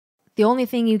The only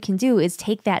thing you can do is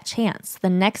take that chance. The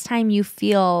next time you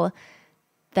feel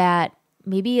that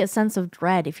maybe a sense of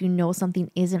dread, if you know something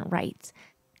isn't right,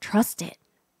 trust it,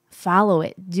 follow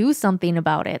it, do something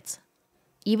about it.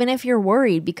 Even if you're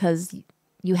worried because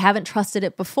you haven't trusted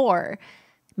it before,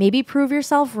 maybe prove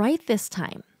yourself right this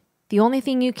time. The only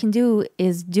thing you can do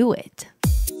is do it.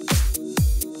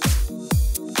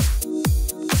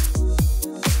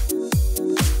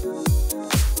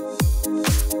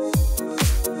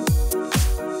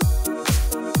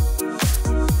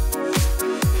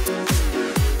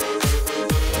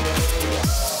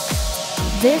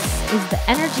 This is the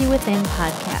Energy Within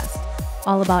podcast,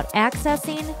 all about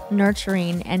accessing,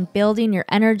 nurturing, and building your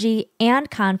energy and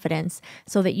confidence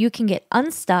so that you can get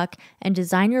unstuck and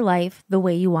design your life the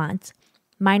way you want.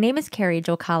 My name is Carrie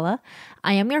Jokala.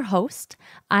 I am your host.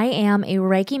 I am a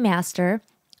Reiki master,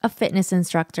 a fitness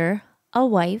instructor, a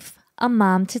wife, a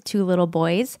mom to 2 little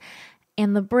boys,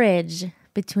 and the bridge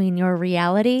between your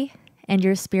reality and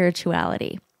your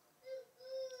spirituality.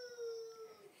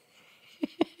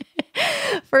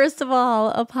 First of all,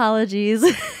 apologies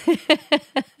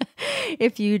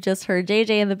if you just heard JJ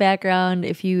in the background,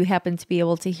 if you happen to be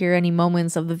able to hear any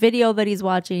moments of the video that he's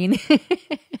watching.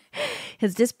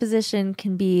 His disposition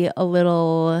can be a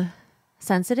little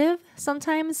sensitive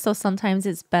sometimes, so sometimes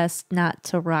it's best not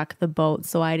to rock the boat.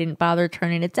 So I didn't bother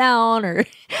turning it down, or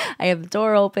I have the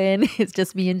door open. It's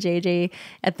just me and JJ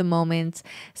at the moment.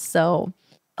 So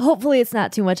hopefully it's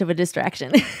not too much of a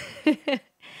distraction.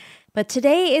 But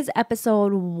today is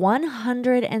episode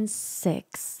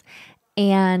 106,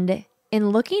 and in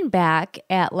looking back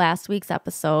at last week's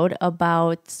episode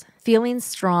about feeling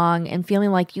strong and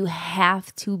feeling like you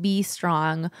have to be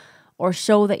strong or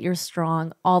show that you're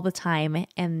strong all the time,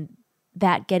 and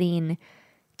that getting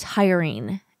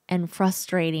tiring and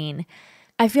frustrating,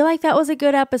 I feel like that was a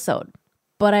good episode.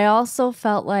 But I also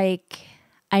felt like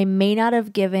I may not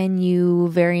have given you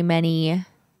very many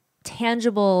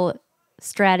tangible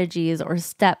strategies or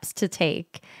steps to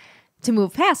take to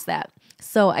move past that.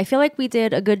 So I feel like we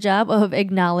did a good job of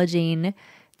acknowledging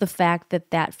the fact that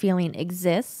that feeling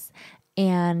exists.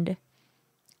 And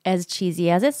as cheesy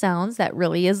as it sounds, that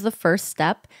really is the first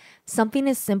step. Something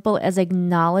as simple as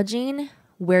acknowledging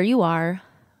where you are,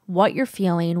 what you're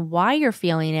feeling, why you're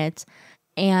feeling it,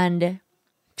 and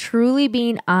truly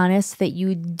being honest that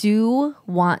you do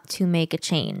want to make a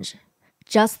change.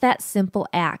 Just that simple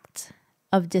act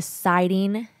of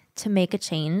deciding to make a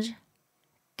change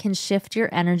can shift your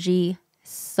energy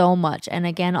so much. And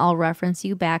again, I'll reference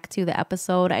you back to the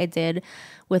episode I did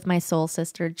with my soul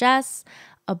sister, Jess,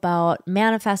 about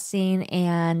manifesting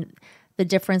and the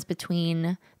difference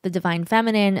between the divine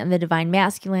feminine and the divine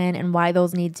masculine and why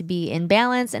those need to be in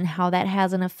balance and how that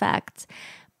has an effect,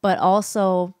 but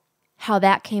also how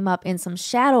that came up in some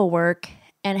shadow work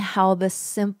and how the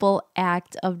simple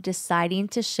act of deciding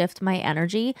to shift my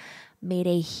energy made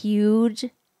a huge,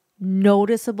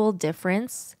 noticeable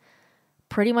difference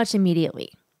pretty much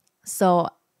immediately. So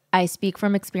I speak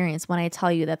from experience when I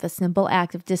tell you that the simple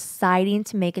act of deciding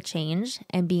to make a change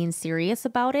and being serious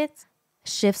about it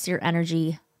shifts your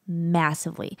energy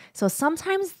massively. So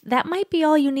sometimes that might be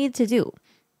all you need to do.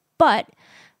 But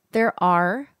there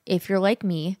are, if you're like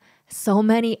me, so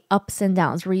many ups and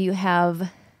downs where you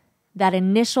have that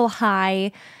initial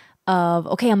high of,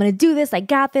 okay, I'm going to do this. I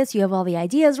got this. You have all the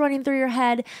ideas running through your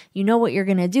head. You know what you're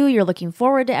going to do. You're looking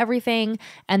forward to everything.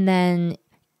 And then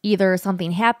either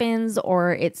something happens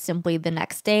or it's simply the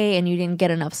next day and you didn't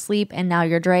get enough sleep and now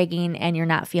you're dragging and you're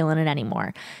not feeling it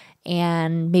anymore.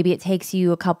 And maybe it takes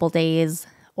you a couple days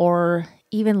or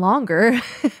even longer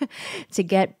to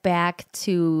get back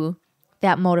to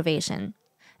that motivation.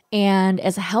 And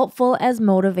as helpful as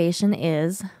motivation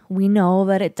is, we know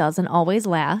that it doesn't always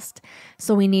last.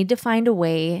 So we need to find a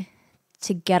way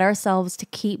to get ourselves to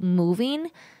keep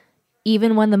moving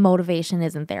even when the motivation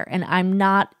isn't there. And I'm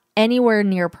not anywhere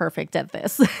near perfect at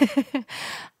this.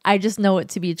 I just know it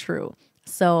to be true.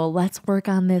 So let's work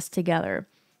on this together.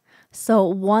 So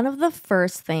one of the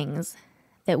first things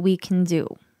that we can do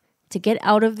to get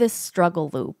out of this struggle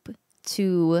loop,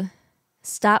 to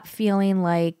stop feeling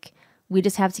like we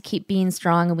just have to keep being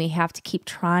strong and we have to keep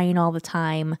trying all the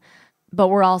time, but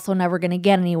we're also never going to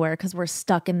get anywhere because we're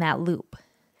stuck in that loop.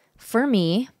 For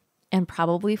me, and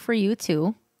probably for you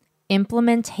too,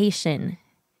 implementation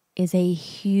is a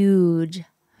huge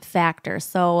factor.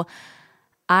 So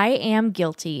I am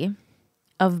guilty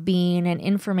of being an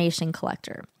information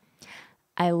collector.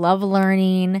 I love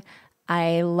learning.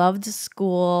 I loved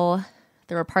school.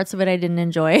 There were parts of it I didn't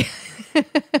enjoy.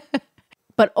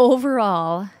 But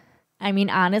overall, I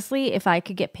mean, honestly, if I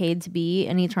could get paid to be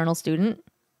an eternal student,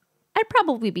 I'd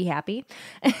probably be happy.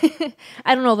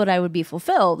 I don't know that I would be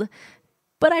fulfilled,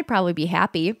 but I'd probably be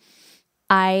happy.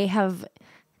 I have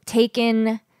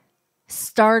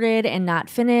started and not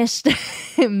finished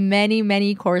many,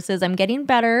 many courses. I'm getting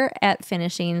better at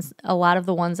finishing a lot of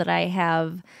the ones that I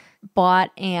have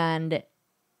bought and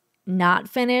not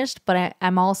finished, but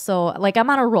I'm also I'm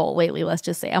on a roll lately. Let's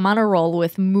just say I'm on a roll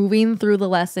with moving through the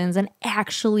lessons and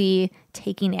actually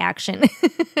taking action.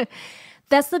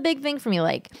 That's the big thing for me.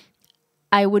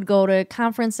 I would go to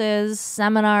conferences,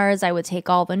 seminars, I would take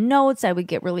all the notes, I would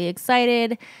get really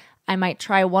excited. I might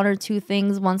try one or two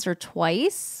things once or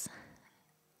twice,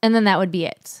 and then that would be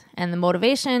it. And the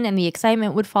motivation and the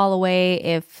excitement would fall away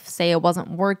if, say, it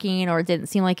wasn't working or it didn't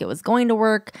seem like it was going to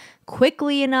work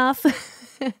quickly enough.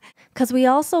 Because we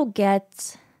also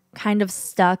get kind of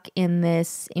stuck in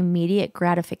this immediate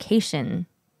gratification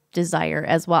desire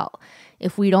as well.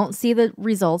 If we don't see the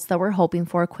results that we're hoping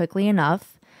for quickly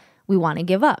enough, we want to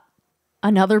give up.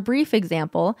 Another brief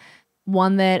example,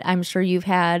 one that I'm sure you've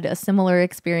had a similar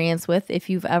experience with if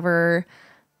you've ever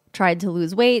tried to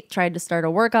lose weight, tried to start a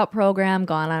workout program,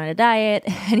 gone on a diet,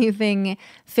 anything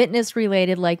fitness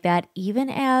related like that, even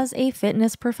as a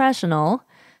fitness professional,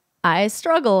 I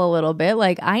struggle a little bit.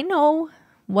 I know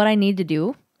what I need to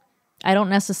do. I don't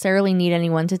necessarily need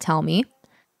anyone to tell me,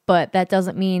 but that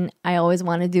doesn't mean I always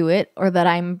want to do it or that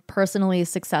I'm personally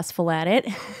successful at it.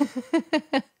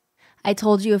 I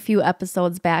told you a few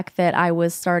episodes back that I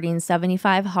was starting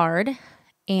 75 hard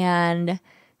and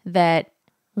that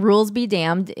rules be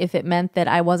damned if it meant that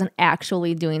I wasn't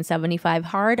actually doing 75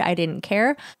 hard. I didn't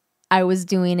care. I was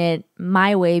doing it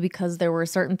my way because there were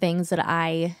certain things that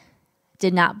I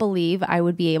did not believe I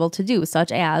would be able to do,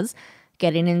 such as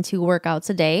getting in 2 workouts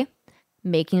a day,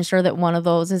 making sure that one of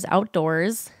those is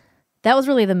outdoors. That was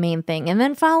really the main thing. And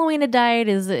then following a diet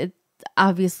is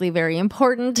obviously very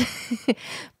important,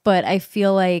 but I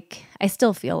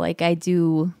still feel like I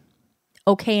do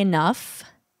okay enough.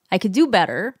 I could do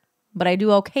better, but I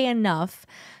do okay enough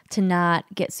to not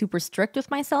get super strict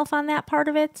with myself on that part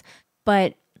of it.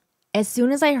 But as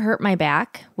soon as I hurt my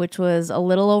back, which was a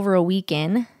little over a week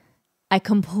in, I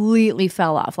completely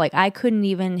fell off. I couldn't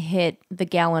even hit the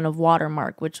gallon of water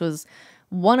mark, which was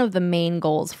one of the main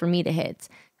goals for me to hit.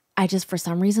 For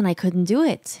some reason, I couldn't do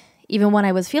it, even when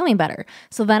I was feeling better.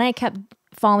 So then I kept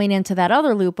falling into that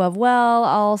other loop of, well,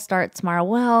 I'll start tomorrow.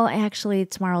 Well, actually,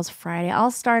 tomorrow's Friday.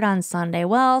 I'll start on Sunday.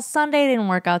 Well, Sunday didn't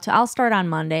work out, so I'll start on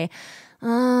Monday.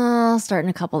 I'll start in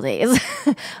a couple days.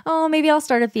 Oh, maybe I'll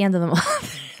start at the end of the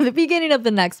month, the beginning of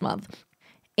the next month.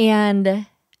 And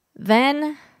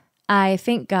then I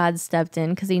think God stepped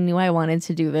in because he knew I wanted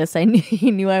to do this.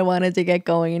 He knew I wanted to get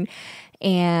going.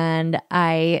 And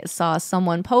I saw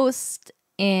someone post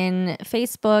in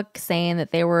Facebook saying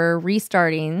that they were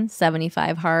restarting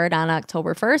 75 Hard on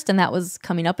October 1st, and that was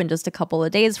coming up in just a couple of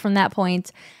days from that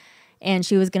point. And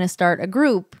she was going to start a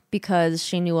group because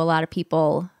she knew a lot of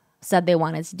people said they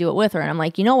wanted to do it with her. And I'm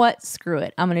like, you know what? Screw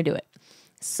it. I'm going to do it.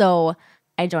 So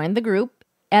I joined the group.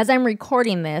 As I'm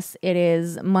recording this, it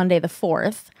is Monday the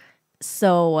 4th.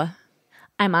 So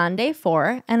I'm on day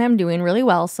 4 and I'm doing really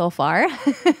well so far.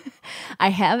 I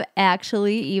have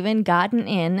actually even gotten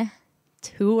in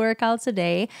 2 workouts a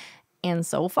day, and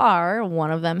so far,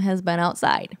 one of them has been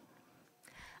outside.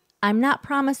 I'm not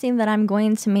promising that I'm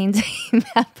going to maintain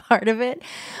that part of it,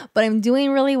 but I'm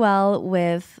doing really well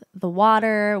with the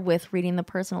water, with reading the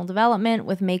personal development,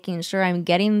 with making sure I'm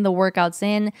getting the workouts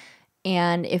in,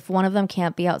 and if one of them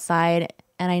can't be outside,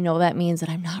 and I know that means that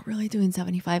I'm not really doing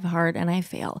 75 hard and I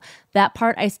fail, that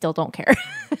part I still don't care.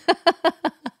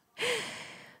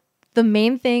 The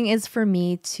main thing is for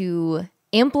me to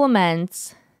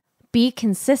implement, be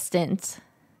consistent,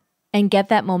 and get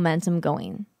that momentum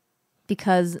going.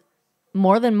 Because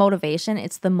more than motivation,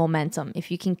 it's the momentum. If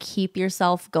you can keep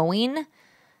yourself going,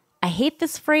 I hate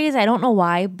this phrase, I don't know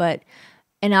why, but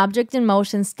an object in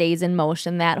motion stays in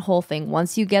motion, that whole thing.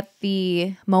 Once you get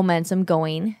the momentum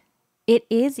going, it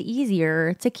is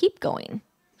easier to keep going.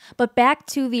 But back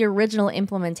to the original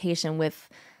implementation with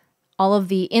all of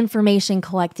the information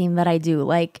collecting that I do.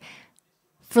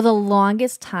 For the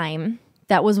longest time,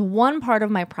 that was one part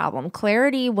of my problem.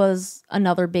 Clarity was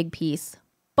another big piece,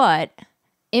 but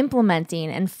implementing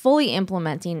and fully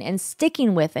implementing and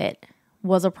sticking with it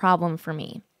was a problem for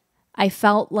me. I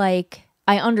felt like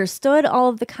I understood all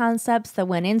of the concepts that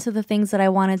went into the things that I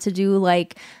wanted to do,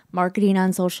 like marketing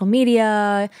on social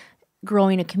media,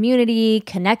 growing a community,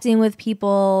 connecting with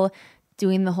people,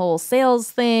 doing the whole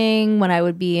sales thing when I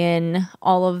would be in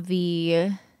all of the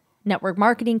network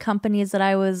marketing companies that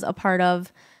I was a part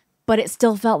of, but it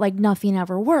still felt like nothing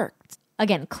ever worked.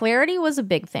 Again, clarity was a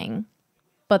big thing,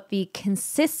 but the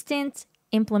consistent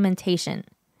implementation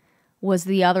was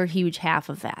the other huge half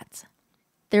of that.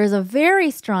 There's a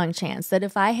very strong chance that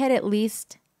if I had at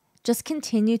least just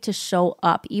continued to show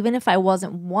up, even if I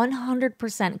wasn't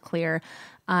 100% clear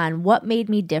on what made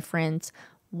me different,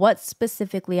 what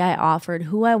specifically I offered,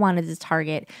 who I wanted to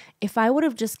target, if I would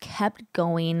have just kept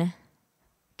going,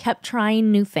 kept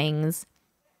trying new things,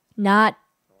 not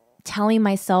telling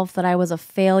myself that I was a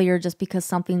failure just because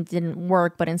something didn't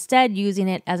work, but instead using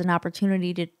it as an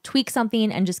opportunity to tweak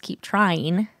something and just keep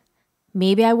trying,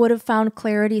 maybe I would have found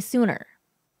clarity sooner.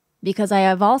 Because I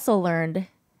have also learned,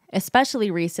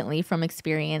 especially recently from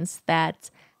experience,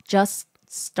 that just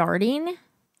starting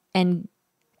and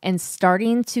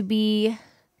starting to be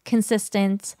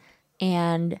consistent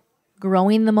and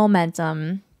growing the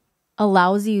momentum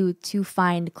allows you to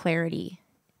find clarity.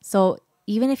 So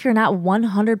even if you're not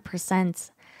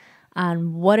 100%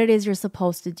 on what it is you're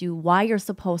supposed to do, why you're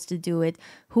supposed to do it,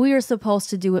 who you're supposed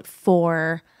to do it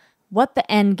for, what the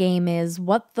end game is,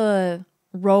 what the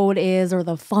road is, or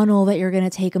the funnel that you're going to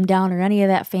take them down, or any of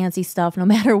that fancy stuff, no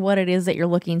matter what it is that you're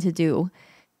looking to do,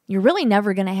 you're really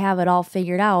never going to have it all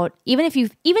figured out. Even if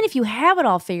you have it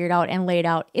all figured out and laid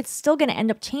out, it's still going to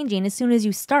end up changing as soon as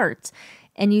you start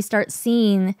and you start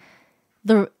seeing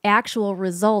the actual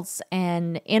results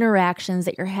and interactions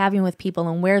that you're having with people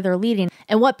and where they're leading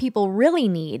and what people really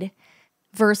need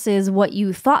versus what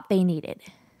you thought they needed.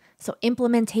 So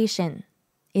implementation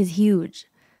is huge.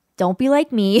 Don't be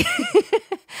like me.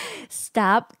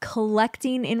 Stop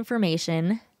collecting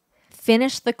information.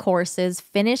 Finish the courses,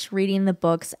 finish reading the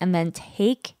books, and then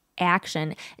take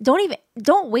action.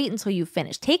 Don't wait until you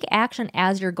finish. Take action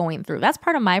as you're going through. That's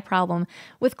part of my problem.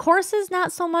 With courses,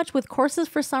 not so much. With courses,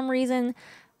 for some reason,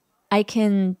 I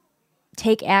can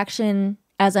take action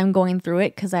as I'm going through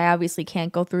it because I obviously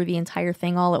can't go through the entire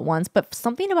thing all at once. But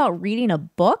something about reading a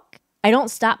book, I don't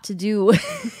stop to do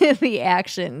the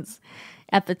actions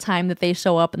at the time that they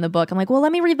show up in the book. I'm like, well,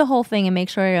 let me read the whole thing and make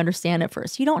sure I understand it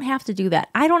first. You don't have to do that.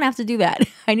 I don't have to do that.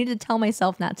 I need to tell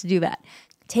myself not to do that.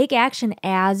 Take action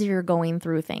as you're going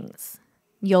through things.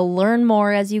 You'll learn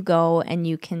more as you go and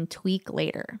you can tweak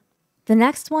later. The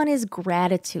next one is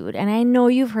gratitude. And I know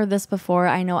you've heard this before.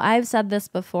 I know I've said this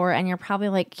before and you're probably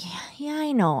like, yeah,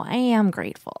 I know. I am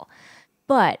grateful.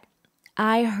 But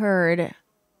I heard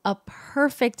a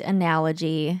perfect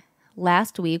analogy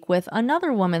last week with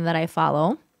another woman that I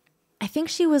follow. I think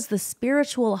she was the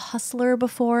spiritual hustler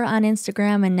before on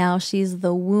Instagram and now she's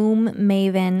the womb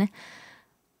maven.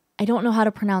 I don't know how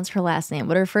to pronounce her last name,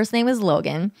 but her first name is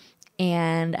Logan.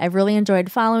 And I've really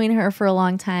enjoyed following her for a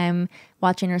long time,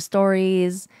 watching her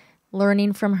stories,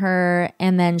 learning from her.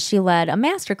 And then she led a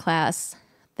masterclass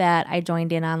that I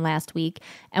joined in on last week.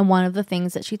 And one of the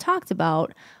things that she talked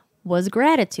about was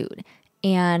gratitude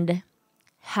and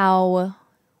how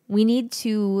we need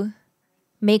to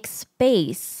make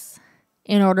space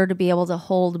in order to be able to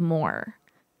hold more.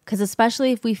 Because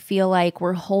especially if we feel like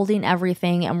we're holding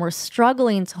everything and we're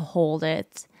struggling to hold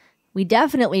it, we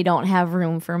definitely don't have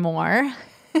room for more.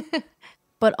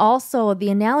 But also the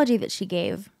analogy that she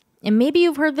gave, and maybe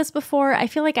you've heard this before, I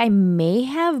feel like I may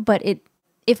have, but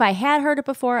if I had heard it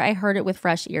before, I heard it with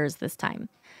fresh ears this time.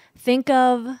 Think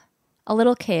of a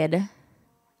little kid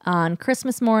on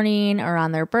Christmas morning or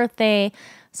on their birthday,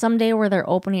 someday where they're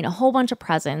opening a whole bunch of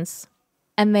presents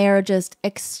and they are just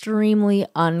extremely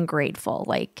ungrateful.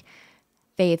 Like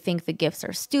they think the gifts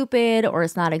are stupid or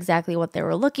it's not exactly what they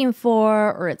were looking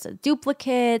for or it's a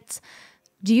duplicate.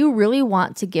 Do you really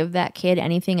want to give that kid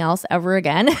anything else ever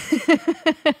again?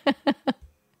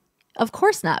 Of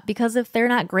course not, because if they're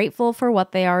not grateful for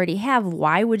what they already have,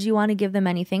 why would you want to give them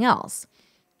anything else?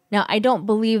 Now, I don't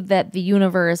believe that the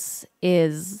universe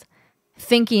is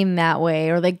thinking that way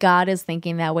or that God is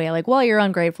thinking that way. Like, well, you're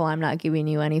ungrateful. I'm not giving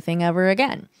you anything ever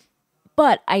again.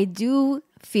 But I do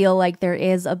feel like there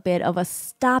is a bit of a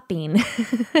stopping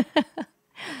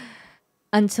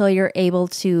until you're able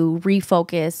to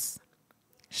refocus,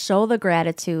 show the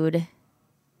gratitude,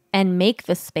 and make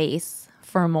the space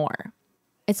for more.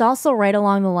 It's also right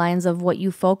along the lines of what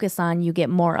you focus on, you get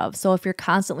more of. So if you're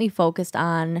constantly focused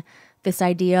on this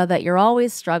idea that you're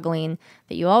always struggling,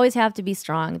 that you always have to be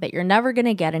strong, that you're never going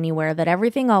to get anywhere, that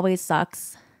everything always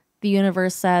sucks, the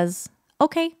universe says,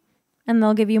 okay, and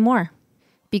they'll give you more.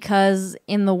 Because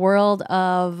in the world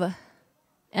of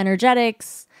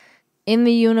energetics, in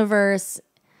the universe,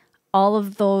 all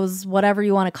of those, whatever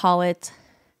you want to call it,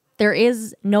 there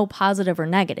is no positive or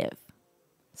negative.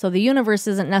 So the universe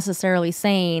isn't necessarily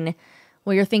saying,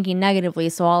 well, you're thinking negatively,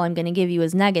 so all I'm going to give you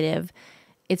is negative.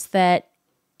 It's that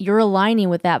you're aligning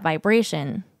with that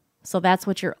vibration. So that's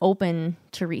what you're open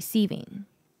to receiving.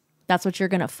 That's what you're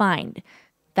going to find.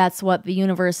 That's what the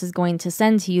universe is going to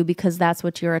send to you because that's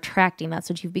what you're attracting. That's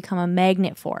what you've become a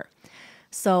magnet for.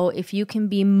 So if you can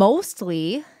be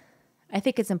mostly, I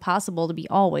think it's impossible to be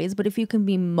always, but if you can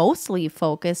be mostly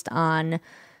focused on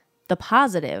the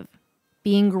positive,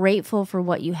 being grateful for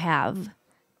what you have,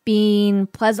 being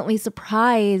pleasantly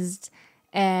surprised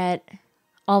at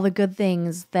all the good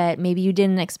things that maybe you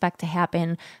didn't expect to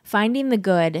happen, finding the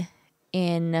good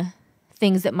in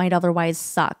things that might otherwise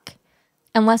suck.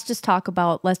 And let's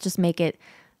just make it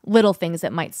little things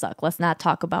that might suck. Let's not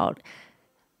talk about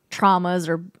traumas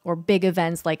or big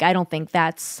events. Like, I don't think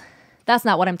that's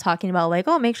not what I'm talking about. Like,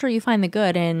 oh, make sure you find the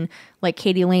good. And like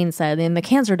Katie Lane said, in the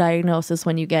cancer diagnosis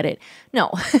when you get it.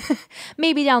 No,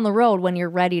 maybe down the road when you're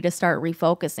ready to start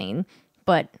refocusing.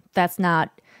 But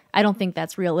I don't think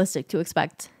that's realistic to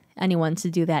expect anyone to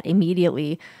do that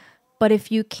immediately. But if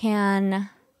you can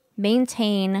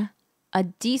maintain a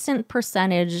decent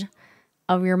percentage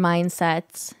of your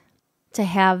mindset to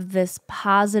have this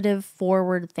positive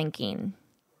forward thinking,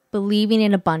 believing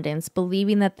in abundance,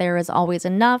 believing that there is always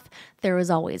enough, there is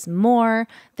always more,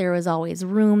 there is always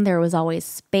room, there is always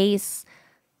space,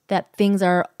 that things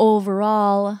are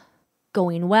overall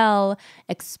going well,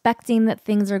 expecting that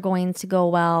things are going to go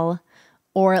well,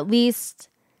 or at least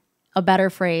a better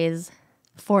phrase,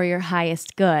 for your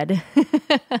highest good.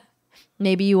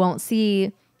 Maybe you won't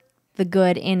see the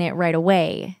good in it right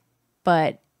away,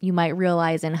 but you might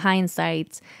realize in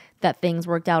hindsight that things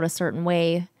worked out a certain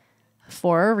way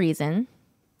for a reason,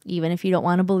 even if you don't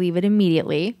want to believe it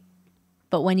immediately.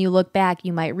 But when you look back,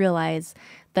 you might realize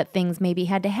that things maybe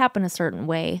had to happen a certain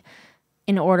way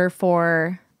in order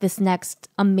for this next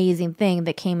amazing thing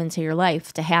that came into your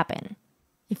life to happen.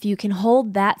 If you can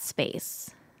hold that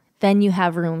space, then you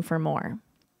have room for more.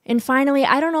 And finally,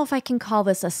 I don't know if I can call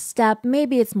this a step,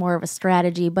 maybe it's more of a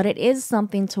strategy, but it is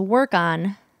something to work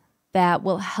on that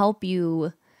will help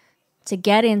you to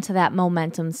get into that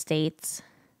momentum state,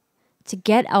 to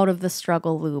get out of the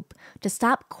struggle loop, to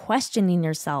stop questioning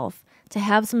yourself, to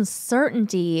have some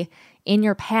certainty in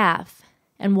your path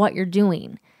and what you're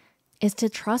doing, is to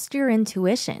trust your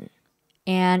intuition.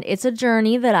 And it's a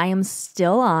journey that I am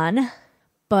still on,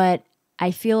 but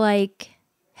I feel like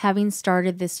having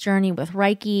started this journey with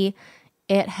Reiki,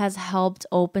 it has helped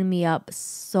open me up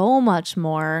so much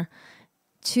more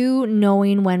to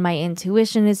knowing when my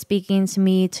intuition is speaking to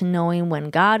me, to knowing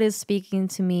when God is speaking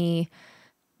to me,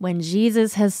 when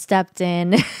Jesus has stepped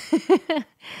in,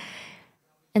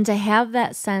 and to have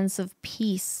that sense of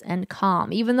peace and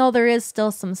calm, even though there is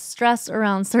still some stress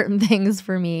around certain things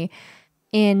for me.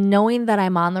 In knowing that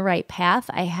I'm on the right path,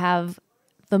 I have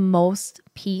the most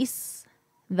peace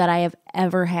that I have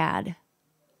ever had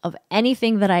of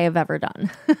anything that I have ever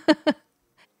done.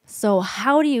 So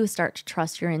how do you start to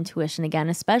trust your intuition again,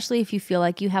 especially if you feel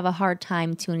like you have a hard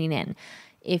time tuning in?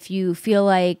 If you feel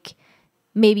like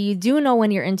maybe you do know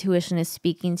when your intuition is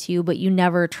speaking to you, but you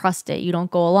never trust it, you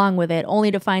don't go along with it,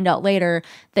 only to find out later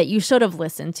that you should have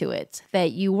listened to it,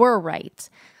 that you were right.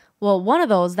 Well, one of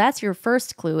those, that's your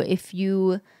first clue. If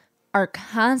you are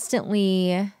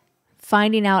constantly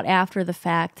finding out after the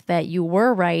fact that you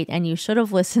were right and you should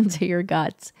have listened to your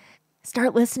gut,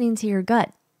 start listening to your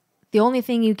gut. The only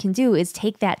thing you can do is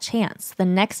take that chance. The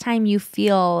next time you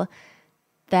feel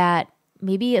that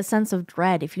maybe a sense of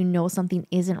dread, if you know something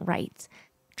isn't right,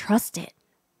 trust it,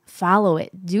 follow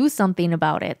it, do something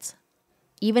about it.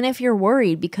 Even if you're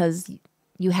worried because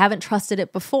you haven't trusted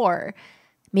it before,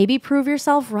 maybe prove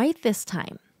yourself right this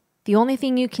time. The only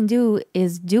thing you can do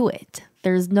is do it.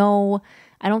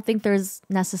 I don't think there's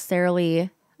necessarily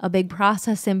a big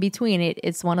process in between it.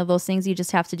 It's one of those things you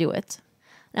just have to do it.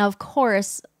 Now, of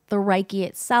course, the Reiki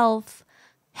itself,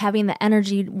 having the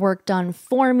energy work done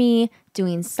for me,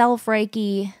 doing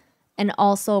self-Reiki, and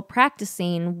also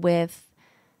practicing with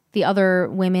the other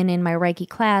women in my Reiki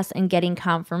class and getting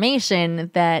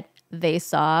confirmation that they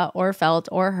saw or felt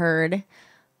or heard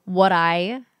what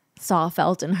I saw,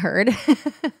 felt, and heard.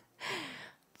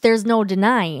 There's no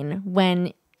denying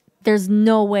when there's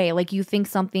no way, like you think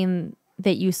something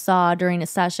that you saw during a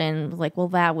session, like, well,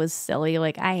 that was silly.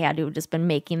 Like I had to have just been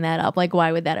making that up. Like,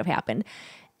 why would that have happened?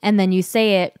 And then you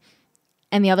say it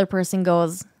and the other person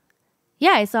goes,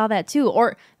 yeah, I saw that too.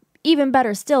 Or even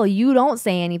better still, you don't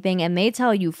say anything and they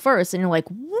tell you first and you're like,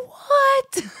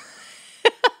 what?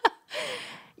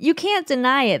 You can't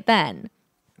deny it then.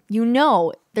 You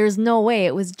know, there's no way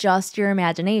it was just your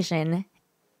imagination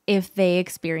if they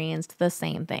experienced the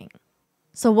same thing.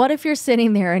 So what if you're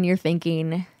sitting there and you're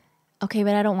thinking, okay,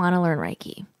 but I don't want to learn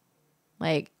Reiki.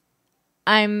 Like,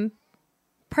 I'm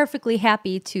perfectly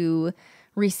happy to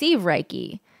receive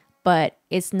Reiki, but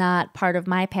it's not part of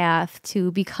my path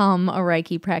to become a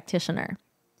Reiki practitioner.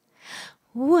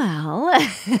 Well,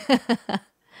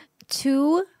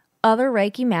 two other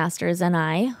Reiki masters and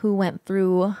I, who went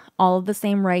through all of the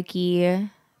same Reiki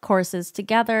courses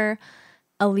together,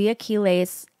 Aaliyah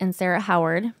Keelace and Sarah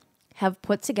Howard, have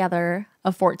put together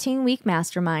a 14-week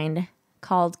mastermind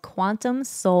called Quantum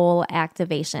Soul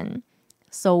Activation.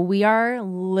 So we are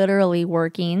literally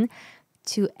working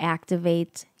to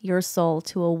activate your soul,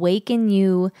 to awaken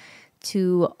you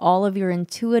to all of your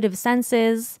intuitive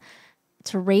senses,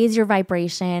 to raise your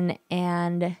vibration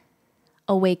and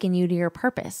awaken you to your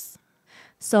purpose.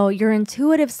 So your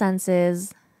intuitive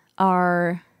senses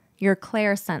are your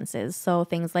clair senses. So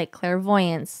things like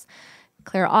clairvoyance,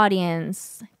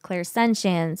 clairaudience,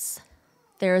 clairsentience.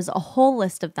 There's a whole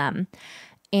list of them.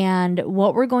 And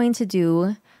what we're going to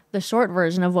do, the short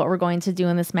version of what we're going to do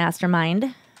in this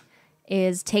mastermind,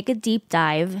 is take a deep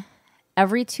dive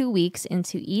every 2 weeks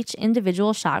into each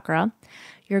individual chakra.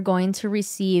 You're going to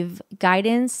receive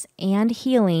guidance and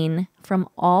healing from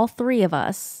all three of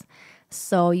us.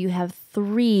 So you have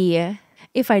three,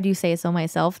 if I do say so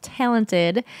myself,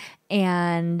 talented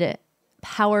and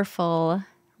powerful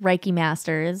Reiki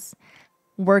masters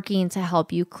working to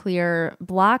help you clear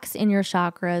blocks in your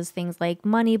chakras, things like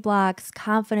money blocks,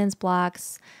 confidence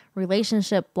blocks,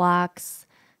 relationship blocks.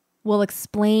 We'll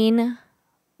explain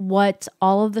what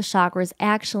all of the chakras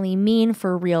actually mean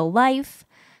for real life.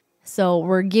 So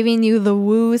we're giving you the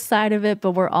woo side of it,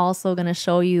 but we're also going to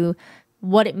show you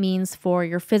what it means for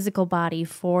your physical body,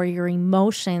 for your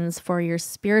emotions, for your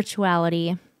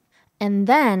spirituality. And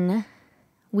then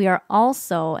we are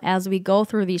also, as we go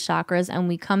through these chakras and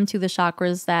we come to the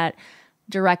chakras that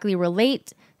directly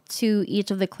relate to each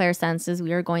of the clairsenses,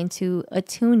 we are going to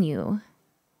attune you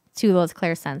to those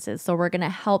clairsenses. So we're going to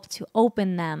help to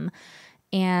open them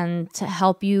and to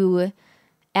help you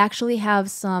actually have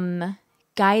some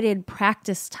guided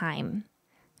practice time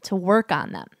to work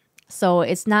on them. So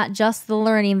it's not just the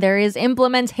learning, there is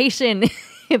implementation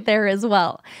there as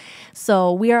well.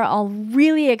 So we are all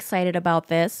really excited about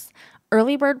this.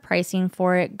 Early bird pricing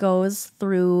for it goes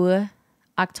through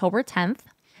October 10th.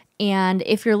 And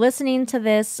if you're listening to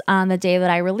this on the day that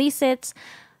I release it,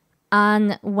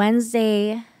 on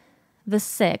Wednesday the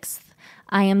 6th,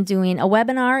 I am doing a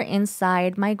webinar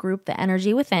inside my group, The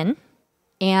Energy Within.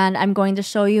 And I'm going to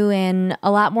show you in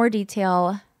a lot more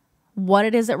detail what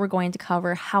it is that we're going to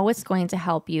cover, how it's going to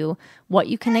help you, what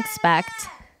you can expect.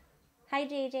 Hi,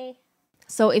 JJ.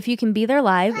 So if you can be there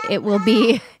live, it will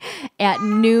be at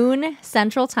noon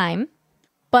Central Time.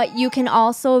 But you can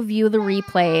also view the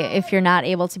replay if you're not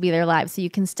able to be there live. So you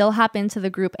can still hop into the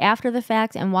group after the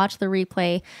fact and watch the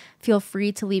replay. Feel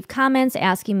free to leave comments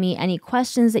asking me any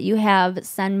questions that you have.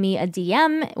 Send me a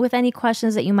DM with any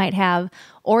questions that you might have,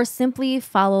 or simply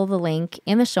follow the link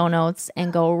in the show notes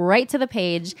and go right to the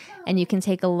page, and you can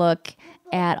take a look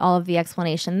at all of the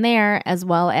explanation there, as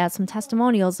well as some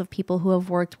testimonials of people who have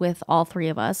worked with all three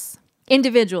of us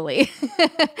individually.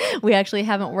 We actually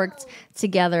haven't worked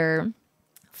together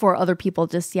for other people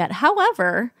just yet.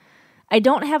 However, I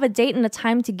don't have a date and a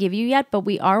time to give you yet, but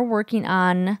we are working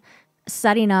on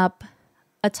setting up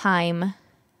a time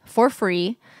for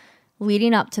free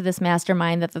leading up to this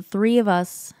mastermind that the three of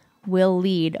us will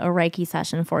lead a Reiki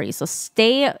session for you. So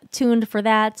stay tuned for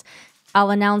that. I'll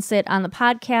announce it on the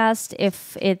podcast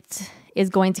if it is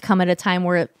going to come at a time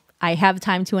where I have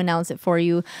time to announce it for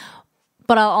you.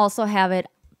 But I'll also have it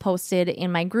posted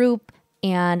in my group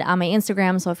and on my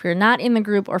Instagram. So if you're not in the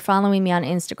group or following me on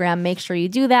Instagram, make sure you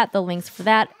do that. The links for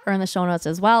that are in the show notes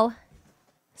as well.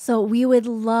 So we would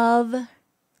love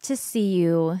to see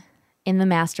you in the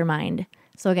mastermind.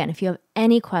 So again, if you have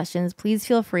any questions, please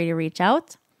feel free to reach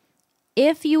out.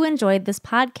 If you enjoyed this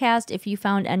podcast, if you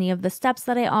found any of the steps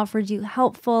that I offered you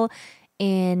helpful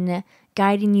in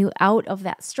guiding you out of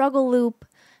that struggle loop,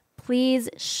 please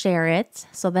share it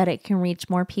so that it can reach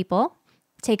more people.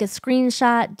 Take a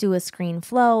screenshot, do a screen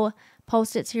flow,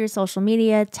 post it to your social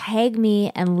media, tag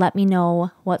me, and let me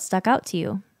know what stuck out to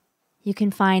you. You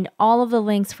can find all of the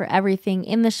links for everything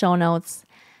in the show notes.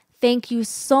 Thank you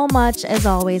so much, as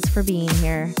always, for being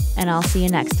here, and I'll see you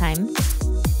next time.